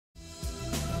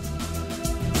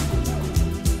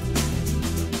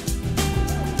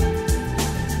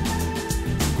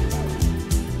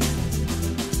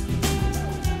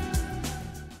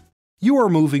you are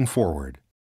moving forward.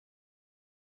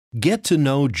 Get to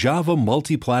know Java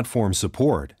MultiPlatform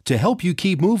Support to help you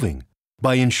keep moving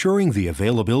by ensuring the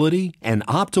availability and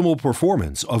optimal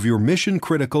performance of your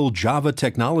mission-critical Java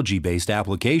technology-based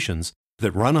applications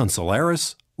that run on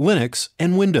Solaris, Linux,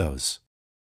 and Windows.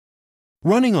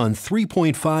 Running on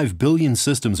 3.5 billion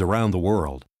systems around the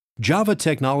world, Java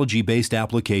technology-based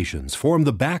applications form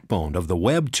the backbone of the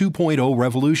Web 2.0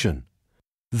 revolution.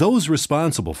 Those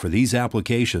responsible for these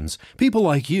applications, people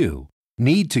like you,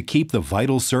 need to keep the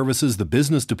vital services the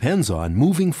business depends on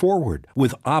moving forward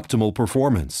with optimal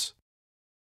performance.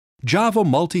 Java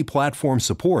MultiPlatform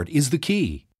Support is the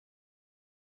key.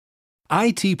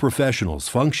 IT professionals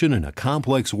function in a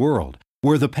complex world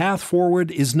where the path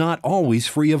forward is not always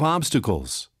free of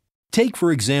obstacles. Take, for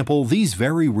example, these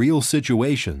very real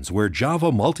situations where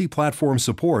Java MultiPlatform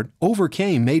Support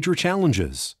overcame major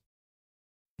challenges.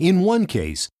 In one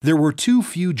case, there were too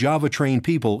few Java-trained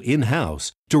people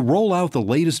in-house to roll out the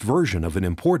latest version of an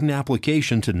important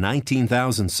application to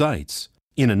 19,000 sites.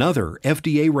 In another,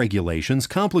 FDA regulations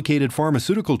complicated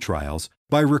pharmaceutical trials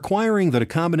by requiring that a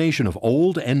combination of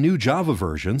old and new Java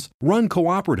versions run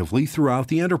cooperatively throughout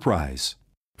the enterprise.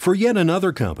 For yet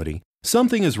another company,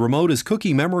 something as remote as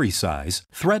cookie memory size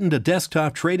threatened a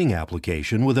desktop trading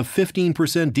application with a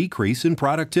 15% decrease in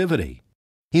productivity.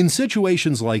 In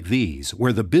situations like these,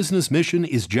 where the business mission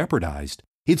is jeopardized,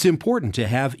 it's important to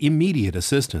have immediate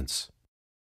assistance.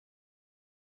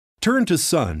 Turn to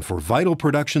Sun for vital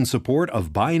production support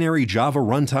of binary Java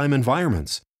runtime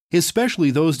environments, especially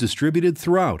those distributed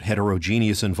throughout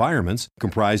heterogeneous environments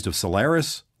comprised of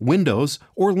Solaris, Windows,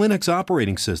 or Linux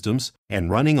operating systems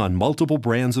and running on multiple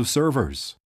brands of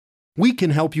servers. We can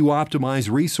help you optimize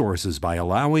resources by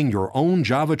allowing your own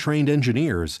Java-trained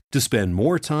engineers to spend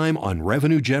more time on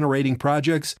revenue-generating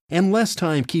projects and less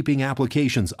time keeping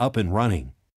applications up and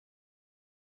running.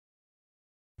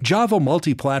 Java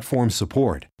MultiPlatform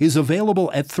Support is available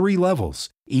at 3 levels,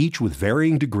 each with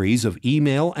varying degrees of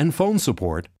email and phone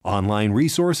support, online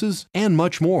resources, and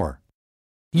much more.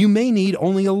 You may need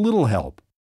only a little help.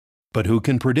 But who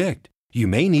can predict? You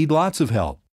may need lots of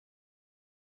help.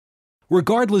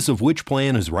 Regardless of which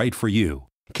plan is right for you,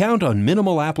 count on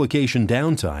minimal application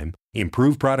downtime,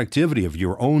 improved productivity of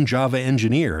your own Java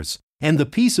engineers, and the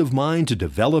peace of mind to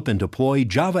develop and deploy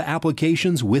Java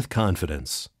applications with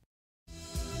confidence.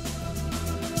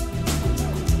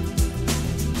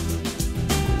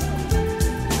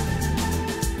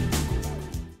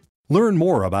 Learn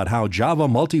more about how Java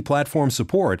MultiPlatform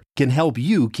Support can help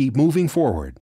you keep moving forward.